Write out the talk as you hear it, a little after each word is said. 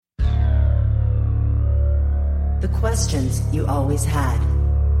The questions you always had.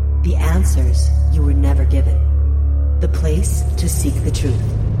 The answers you were never given. The place to seek the truth.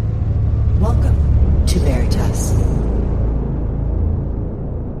 Welcome to Veritas.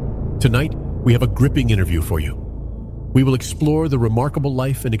 Tonight, we have a gripping interview for you. We will explore the remarkable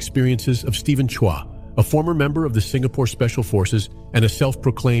life and experiences of Stephen Chua, a former member of the Singapore Special Forces and a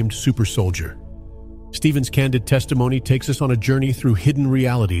self-proclaimed super soldier. Stephen's candid testimony takes us on a journey through hidden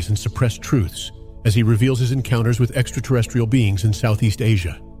realities and suppressed truths as he reveals his encounters with extraterrestrial beings in Southeast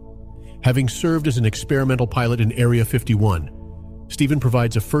Asia. Having served as an experimental pilot in Area 51, Stephen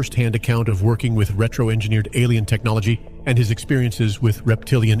provides a first-hand account of working with retro-engineered alien technology and his experiences with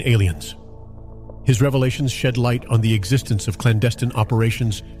reptilian aliens. His revelations shed light on the existence of clandestine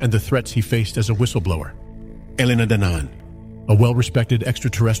operations and the threats he faced as a whistleblower. Elena Danaan, a well-respected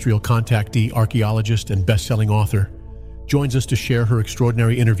extraterrestrial contactee, archaeologist, and best-selling author, joins us to share her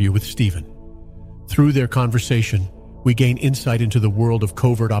extraordinary interview with Stephen. Through their conversation, we gain insight into the world of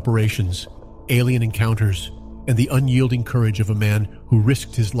covert operations, alien encounters, and the unyielding courage of a man who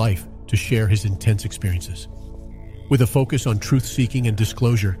risked his life to share his intense experiences. With a focus on truth-seeking and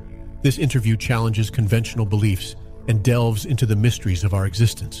disclosure, this interview challenges conventional beliefs and delves into the mysteries of our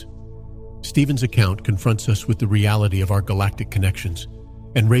existence. Stephen's account confronts us with the reality of our galactic connections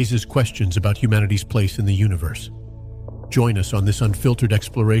and raises questions about humanity's place in the universe. Join us on this unfiltered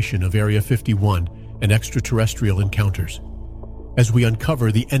exploration of Area 51 and extraterrestrial encounters, as we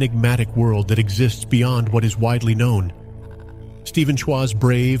uncover the enigmatic world that exists beyond what is widely known. Stephen Chua's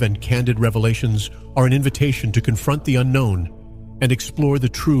brave and candid revelations are an invitation to confront the unknown and explore the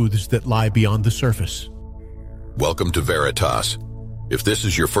truths that lie beyond the surface. Welcome to Veritas. If this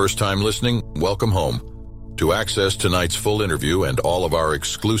is your first time listening, welcome home. To access tonight's full interview and all of our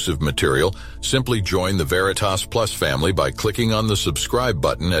exclusive material, simply join the Veritas Plus family by clicking on the subscribe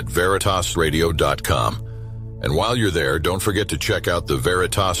button at veritasradio.com. And while you're there, don't forget to check out the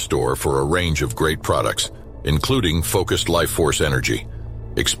Veritas store for a range of great products, including Focused Life Force Energy.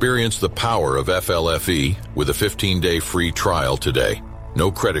 Experience the power of FLFE with a 15-day free trial today. No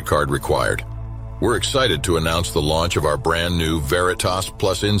credit card required. We're excited to announce the launch of our brand new Veritas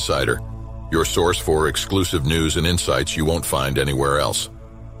Plus Insider, your source for exclusive news and insights you won't find anywhere else.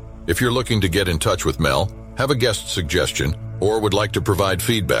 If you're looking to get in touch with Mel, have a guest suggestion, or would like to provide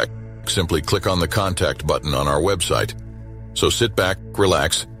feedback, simply click on the contact button on our website. So sit back,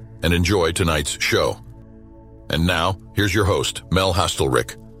 relax, and enjoy tonight's show. And now, here's your host, Mel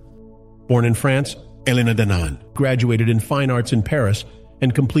Hastelrick. Born in France, Elena Danaan graduated in fine arts in Paris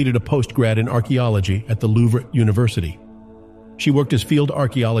and completed a postgrad in archaeology at the Louvre University. She worked as field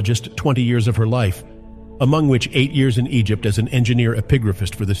archaeologist 20 years of her life, among which 8 years in Egypt as an engineer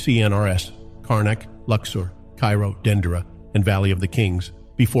epigraphist for the CNRS, Karnak, Luxor, Cairo, Dendera, and Valley of the Kings,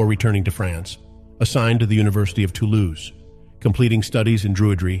 before returning to France, assigned to the University of Toulouse. Completing studies in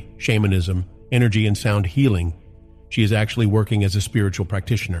Druidry, shamanism, energy and sound healing, she is actually working as a spiritual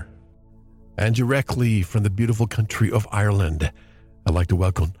practitioner. And directly from the beautiful country of Ireland, I'd like to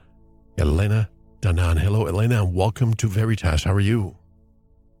welcome Elena Danaan. Hello, Elena, and welcome to Veritas. How are you?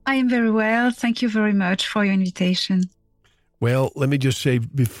 I am very well. Thank you very much for your invitation. Well, let me just say,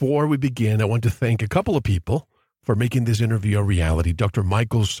 before we begin, I want to thank a couple of people for making this interview a reality. Dr.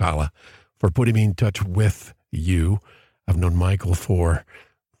 Michael Sala for putting me in touch with you. I've known Michael for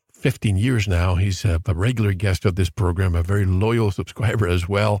 15 years now. He's a regular guest of this program, a very loyal subscriber as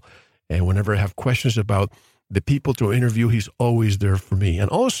well. And whenever I have questions about the people to interview, he's always there for me.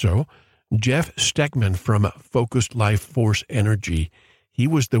 And also, Jeff Steckman from Focused Life Force Energy. He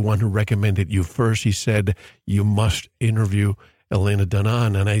was the one who recommended you first. He said, you must interview Elena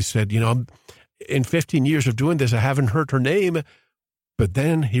Danaan. And I said, in 15 years of doing this, I haven't heard her name. But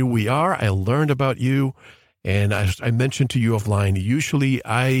then here we are. I learned about you. And as I mentioned to you offline, usually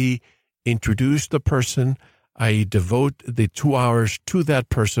I introduce the person. I devote the 2 hours to that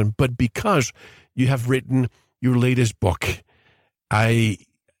person. But because you have written your latest book,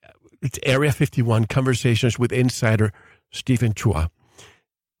 it's Area 51, Conversations with Insider Stephen Chua.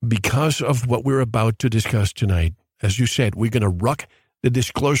 Because of what we're about to discuss tonight, as you said, we're going to rock the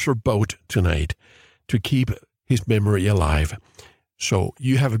disclosure boat tonight to keep his memory alive. So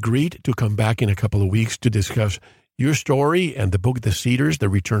you have agreed to come back in a couple of weeks to discuss your story and the book, The Cedars, The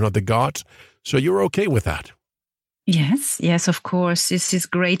Return of the Gods. So you're okay with that? Yes, of course. This is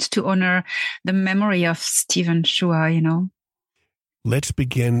great to honor the memory of Stephen Chua, Let's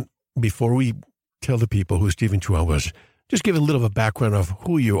begin. Before we tell the people who Stephen Chua was, just give a little of a background of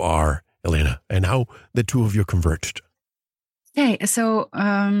who you are, Elena, and how the two of you converged. Okay, so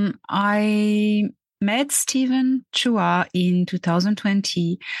I met Stephen Chua in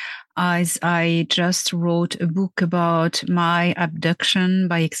 2020 as I just wrote a book about my abduction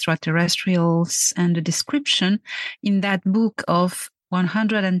by extraterrestrials and a description in that book of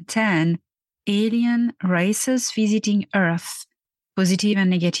 110 alien races visiting Earth, positive and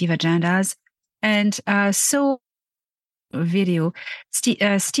negative agendas. And so video,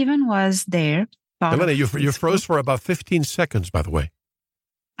 Stephen was there. Elena, you froze for about 15 seconds, by the way.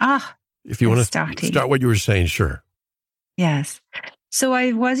 If you want to start what you were saying, sure. Yes. So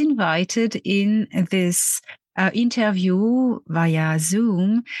I was invited in this interview via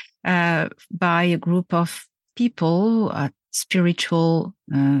Zoom by a group of people at spiritual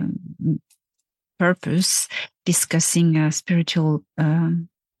purpose, discussing spiritual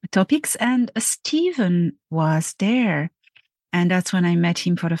topics. And Stephen was there. And that's when I met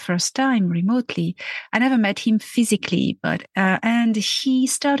him for the first time remotely. I never met him physically, but and he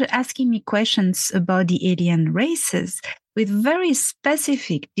started asking me questions about the alien races with very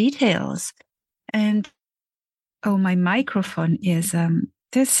specific details. And my microphone is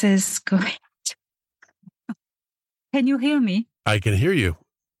this is going. Can you hear me? I can hear you.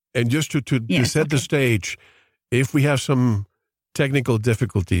 And just to set the stage, if we have some technical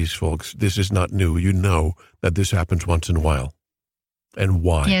difficulties, folks, this is not new. You know that this happens once in a while. And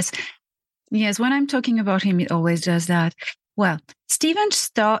why? Yes. When I'm talking about him, it always does that. Well, Stephen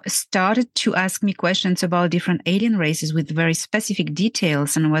started to ask me questions about different alien races with very specific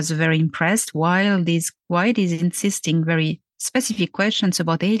details, and was very impressed why he's insisting very specific questions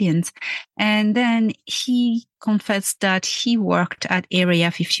about aliens. And then he confessed that he worked at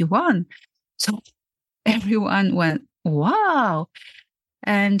Area 51. So everyone went, wow.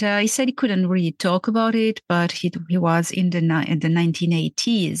 And he said he couldn't really talk about it, but he was in the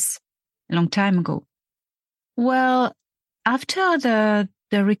 1980s, a long time ago. Well, after the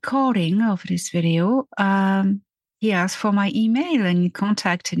recording of this video, he asked for my email and he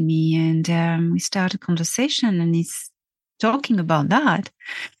contacted me, and we started a conversation, and he's talking about that.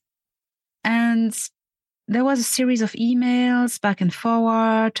 And there was a series of emails back and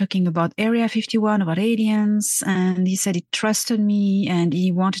forward talking about Area 51, about aliens. And he said he trusted me and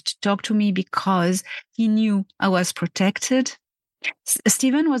he wanted to talk to me because he knew I was protected.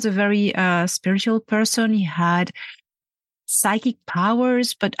 Stephen was a very spiritual person. He had psychic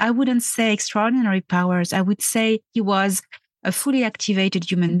powers, but I wouldn't say extraordinary powers. I would say he was a fully activated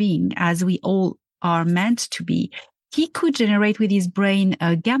human being, as we all are meant to be. He could generate with his brain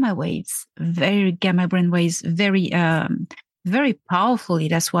gamma waves, very gamma brain waves, very powerfully.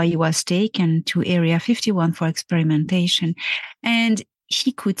 That's why he was taken to Area 51 for experimentation. And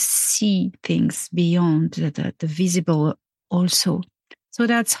he could see things beyond the visible also. So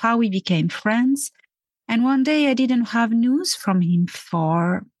that's how we became friends. And one day I didn't have news from him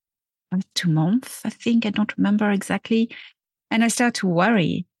for 2 months, I think. I don't remember exactly. And I started to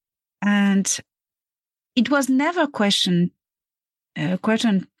worry. And it was never a question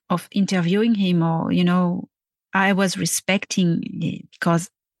of interviewing him, or, I was respecting it because,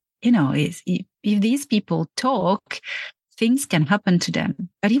 if these people talk, things can happen to them.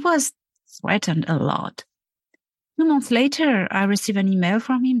 But he was threatened a lot. 2 months later, I received an email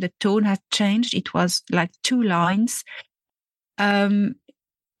from him. The tone had changed. It was like 2 lines. I'm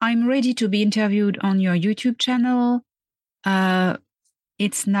ready to be interviewed on your YouTube channel.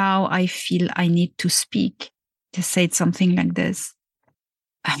 It's now I feel I need to speak. They said something like this.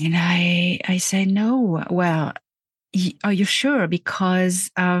 And I say, no, well, are you sure? Because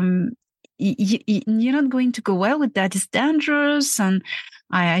you're not going to go well with that. It's dangerous. And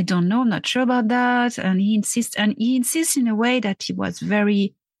I don't know, I'm not sure about that. And he insists in a way that he was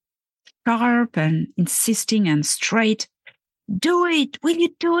very sharp and insisting and straight. Do it. Will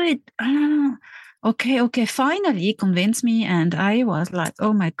you do it? Okay. Finally, he convinced me. And I was like,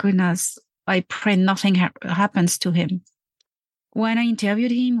 oh my goodness, I pray nothing happens to him. When I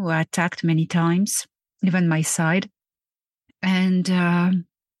interviewed him, we were attacked many times, even my side. And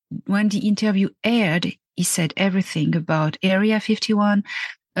when the interview aired, he said everything about Area 51,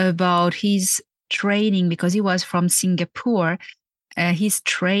 about his training, because he was from Singapore, his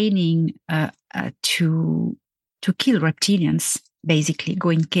training to kill reptilians, basically go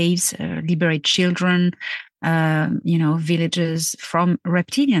in caves, liberate children, villages from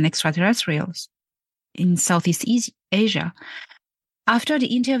reptilian extraterrestrials in Southeast Asia. After the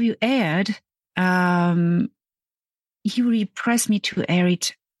interview aired, he really pressed me to air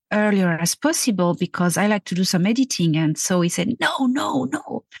it earlier as possible because I like to do some editing. And so he said,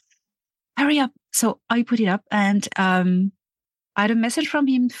 no, hurry up. So I put it up, and I had a message from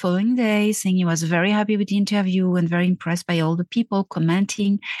him the following day saying he was very happy with the interview and very impressed by all the people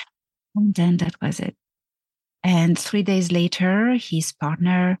commenting. And then that was it. And 3 days later, his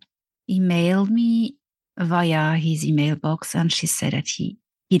partner emailed me via his email box, and she said that he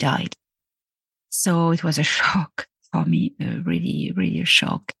died. So it was a shock for me, really, really a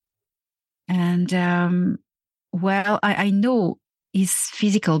shock. And well, I know his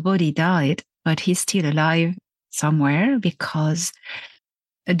physical body died, but he's still alive somewhere, because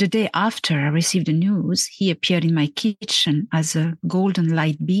the day after I received the news, he appeared in my kitchen as a golden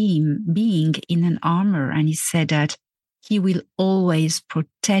light being in an armor, and he said that he will always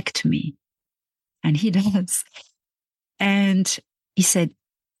protect me. And he does. And he said,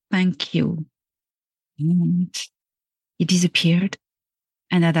 thank you. And he disappeared.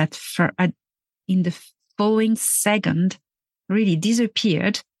 And in the following second, really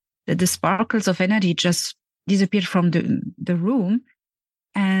disappeared. The sparkles of energy just disappeared from the room.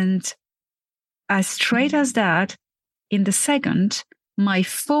 And as straight as that, in the second, my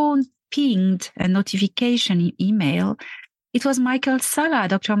phone pinged a notification email. It was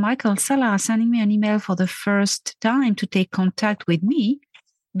Dr. Michael Sala, sending me an email for the first time to take contact with me,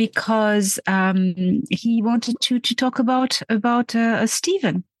 because he wanted to talk about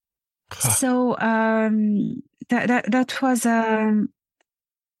Stephen. So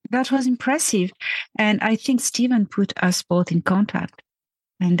that was impressive, and I think Stephen put us both in contact,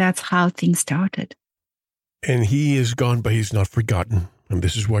 and that's how things started. And he is gone, but he's not forgotten, and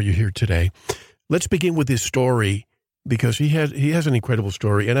this is why you're here today. Let's begin with his story, because he has an incredible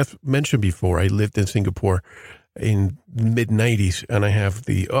story. And I've mentioned before, I lived in Singapore in the mid-90s, and I have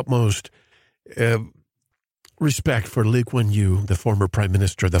the utmost respect for Lee Kuan Yew, the former prime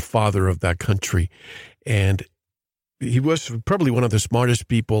minister, the father of that country. And he was probably one of the smartest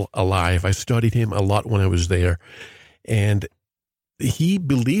people alive. I studied him a lot when I was there. And he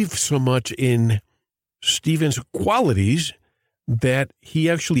believed so much in Stephen's qualities that he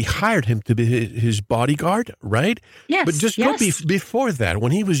actually hired him to be his bodyguard, right? Yes. But just go before that,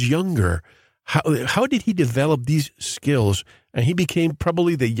 when he was younger, how did he develop these skills? And he became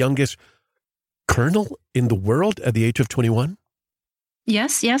probably the youngest colonel in the world at the age of 21?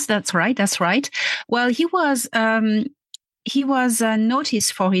 Yes, that's right. Well, he was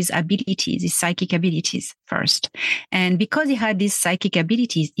noticed for his abilities, his psychic abilities first. And because he had these psychic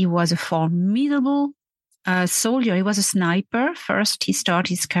abilities, he was a formidable soldier. He was a sniper. First, he started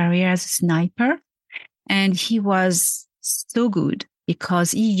his career as a sniper. And he was so good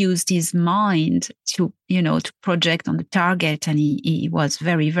because he used his mind to project on the target. And he was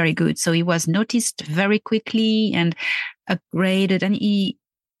very, very good. So he was noticed very quickly and upgraded, and he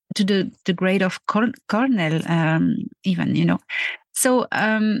to the grade of colonel, even. So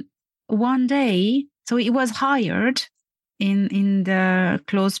one day, so he was hired in the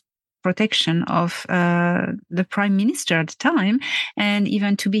close protection of the prime minister at the time, and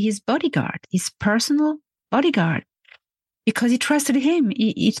even to be his bodyguard, his personal bodyguard, because he trusted him.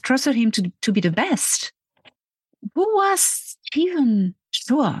 He trusted him to be the best. Who was Stephen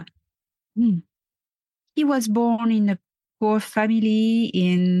Chua? He was born in a poor family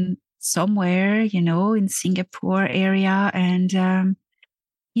in somewhere, in Singapore area. And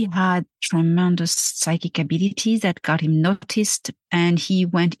he had tremendous psychic abilities that got him noticed. And he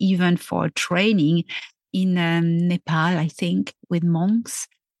went even for training in Nepal, I think, with monks.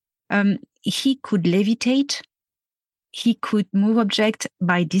 He could levitate. He could move objects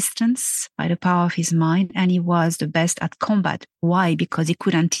by distance, by the power of his mind, and he was the best at combat. Why? Because he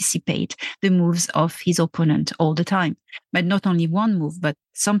could anticipate the moves of his opponent all the time. But not only one move, but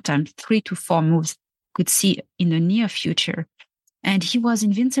sometimes 3 to 4 moves could see in the near future. And he was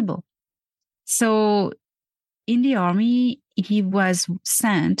invincible. So in the army, he was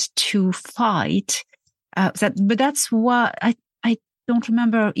sent to fight. But that's what I don't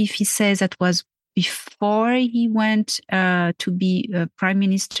remember if he says that was before he went to be prime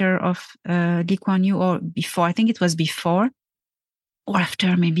minister of Lee Kuan Yew, or before. I think it was before or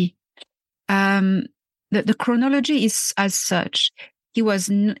after, maybe. The chronology is as such. He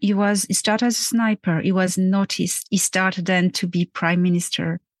started as a sniper. He was noticed. He started then to be prime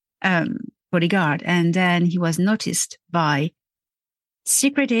minister bodyguard, and then he was noticed by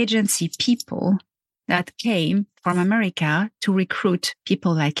secret agency people that came from America to recruit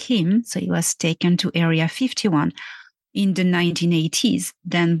people like him. So he was taken to Area 51 in the 1980s,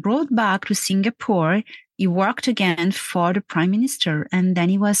 then brought back to Singapore. He worked again for the prime minister, and then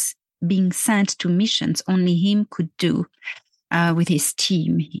he was being sent to missions only him could do with his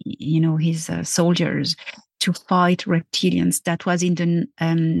team, his soldiers, to fight reptilians. That was in the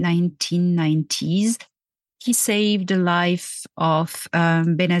 1990s. He saved the life of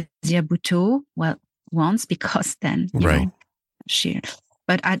Benazir Bhutto, once, because then, right.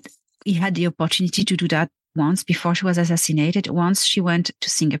 But he had the opportunity to do that once before she was assassinated. Once she went to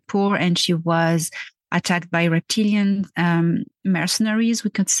Singapore and she was attacked by reptilian mercenaries, we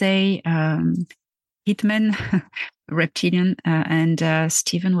could say, hitmen, reptilian, and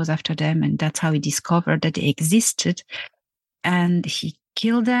Stephen was after them, and that's how he discovered that they existed. And he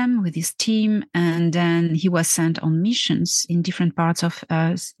killed them with his team, and then he was sent on missions in different parts of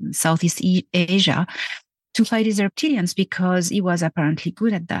Southeast Asia to fight these reptilians because he was apparently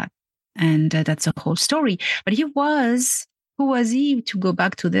good at that. And that's a whole story. But who was he, to go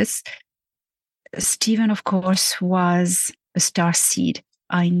back to this? Stephen, of course, was a starseed.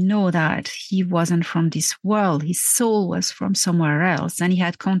 I know that he wasn't from this world. His soul was from somewhere else. And he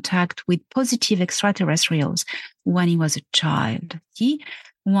had contact with positive extraterrestrials when he was a child. He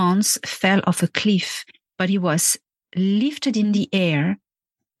once fell off a cliff, but he was lifted in the air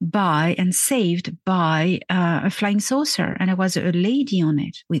by and saved by a flying saucer. And there was a lady on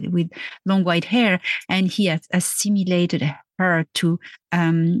it with long white hair. And he had assimilated her to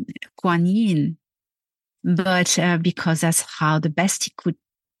Kuan Yin. But because that's how the best he could,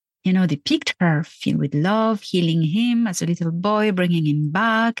 depict her, filled with love, healing him as a little boy, bringing him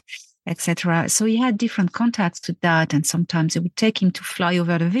back, etc. So he had different contacts with that. And sometimes it would take him to fly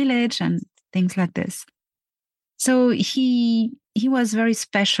over the village and things like this. So he was very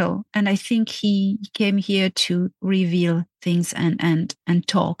special. And I think he came here to reveal things and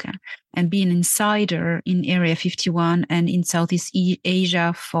talk and be an insider in Area 51 and in Southeast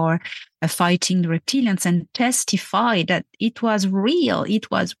Asia for fighting the reptilians and testify that it was real.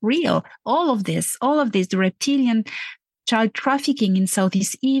 It was real. All of this, the reptilian child trafficking in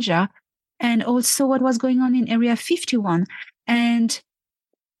Southeast Asia, and also what was going on in Area 51. And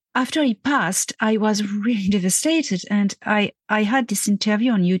after he passed, I was really devastated. And I had this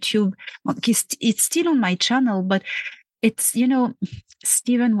interview on YouTube. It's still on my channel, but it's,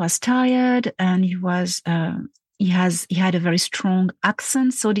 Stephen was tired and he was, he had a very strong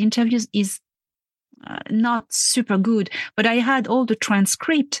accent. So the interview is not super good, but I had all the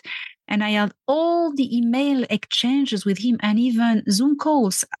transcript and I had all the email exchanges with him and even Zoom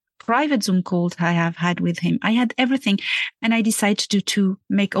calls, private Zoom calls I have had with him. I had everything. And I decided to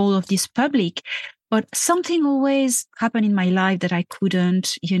make all of this public. But something always happened in my life that I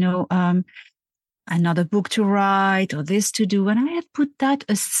couldn't, another book to write or this to do. And I had put that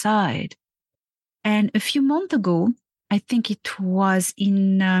aside. And a few months ago, I think it was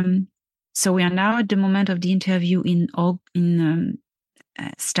so we are now at the moment of the interview in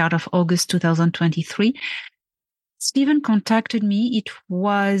start of August 2023. Stephen contacted me. It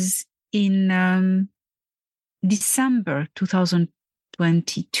was in December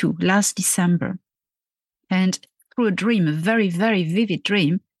 2022, last December. And through a dream, a very, very vivid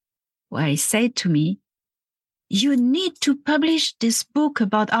dream, where he said to me, "You need to publish this book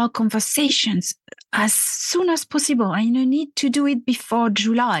about our conversations as soon as possible, and you need to do it before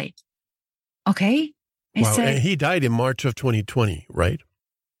July." Okay? Wow, and he died in March of 2020, right?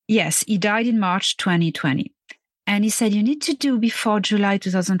 Yes, he died in March 2020. And he said, you need to do before July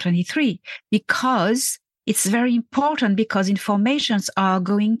 2023 because it's very important because informations are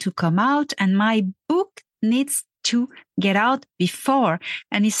going to come out and my book needs to get out before.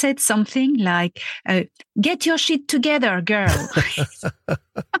 And he said something like, get your shit together, girl.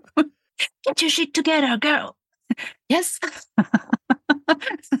 Get your shit together, girl. Yes.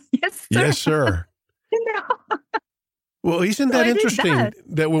 Yes, sir. Yes, sir. Well, isn't that interesting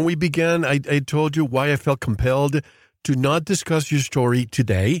that when we began, I told you why I felt compelled to not discuss your story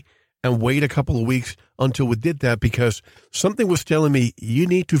today and wait a couple of weeks until we did that because something was telling me you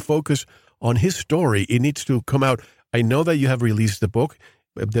need to focus on his story. It needs to come out. I know that you have released the book.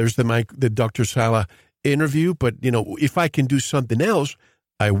 There's the Dr. Sala interview, but, if I can do something else,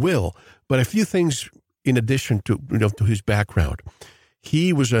 I will. But a few things in addition to, to his background.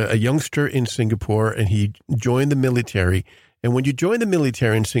 He was a youngster in Singapore, and he joined the military. And when you join the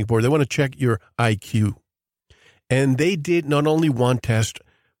military in Singapore, they want to check your IQ. And they did not only one test,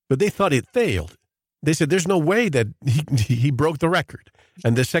 but they thought it failed. They said there's no way that he broke the record.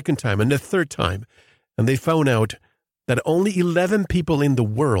 And the second time and the third time. And they found out that only 11 people in the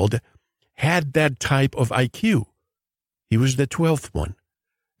world had that type of IQ. He was the 12th one.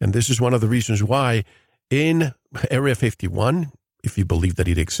 And this is one of the reasons why in Area 51, if you believe that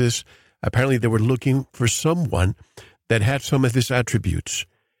it exists, apparently they were looking for someone that had some of his attributes.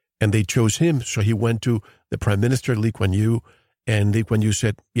 And they chose him. So he went to the Prime Minister, Lee Kuan Yew, and Lee Kuan Yew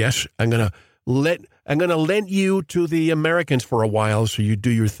said, yes, I'm going to lend you to the Americans for a while so you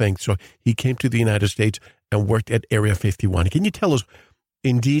do your thing. So he came to the United States and worked at Area 51. Can you tell us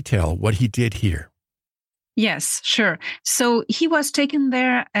in detail what he did here? Yes, sure. So he was taken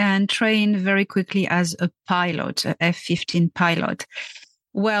there and trained very quickly as a pilot, a F-15 pilot.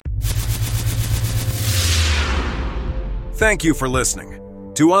 Well, thank you for listening.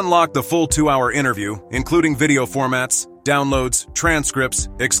 To unlock the full 2-hour interview, including video formats, downloads, transcripts,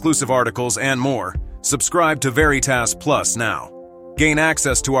 exclusive articles, and more, subscribe to Veritas Plus now. Gain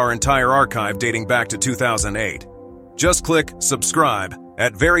access to our entire archive dating back to 2008. Just click subscribe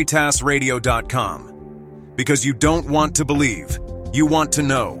at veritasradio.com. Because you don't want to believe, you want to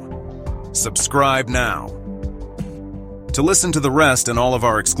know. Subscribe now. To listen to the rest and all of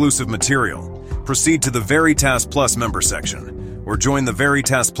our exclusive material, proceed to the Veritas Plus member section, or join the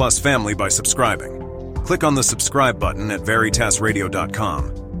Veritas Plus family by subscribing. Click on the subscribe button at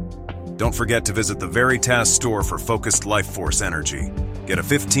veritasradio.com. Don't forget to visit the Veritas store for focused life force energy. Get a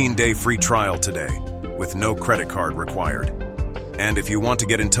 15-day free trial today, with no credit card required. And if you want to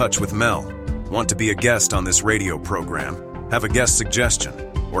get in touch with Mel, want to be a guest on this radio program, have a guest suggestion,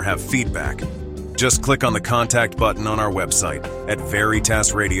 or have feedback, just click on the contact button on our website at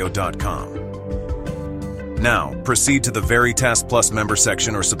veritasradio.com. Now, proceed to the Veritas Plus member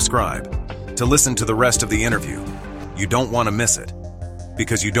section or subscribe to listen to the rest of the interview. You don't want to miss it.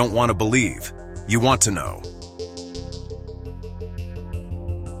 Because you don't want to believe, you want to know.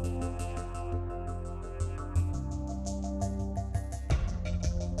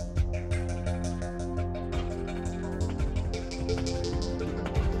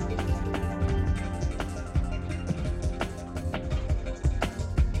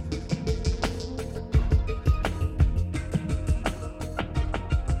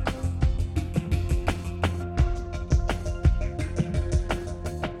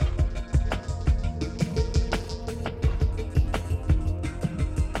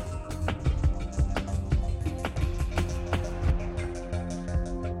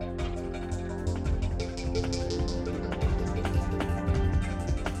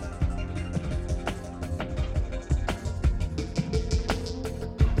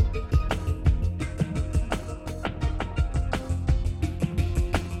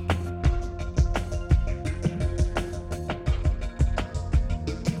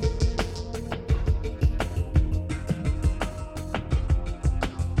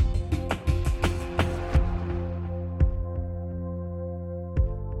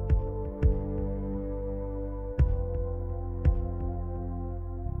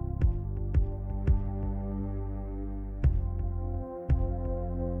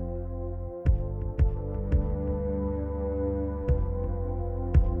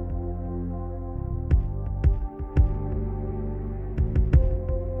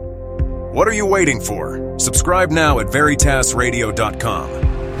 What are you waiting for? Subscribe now at veritasradio.com.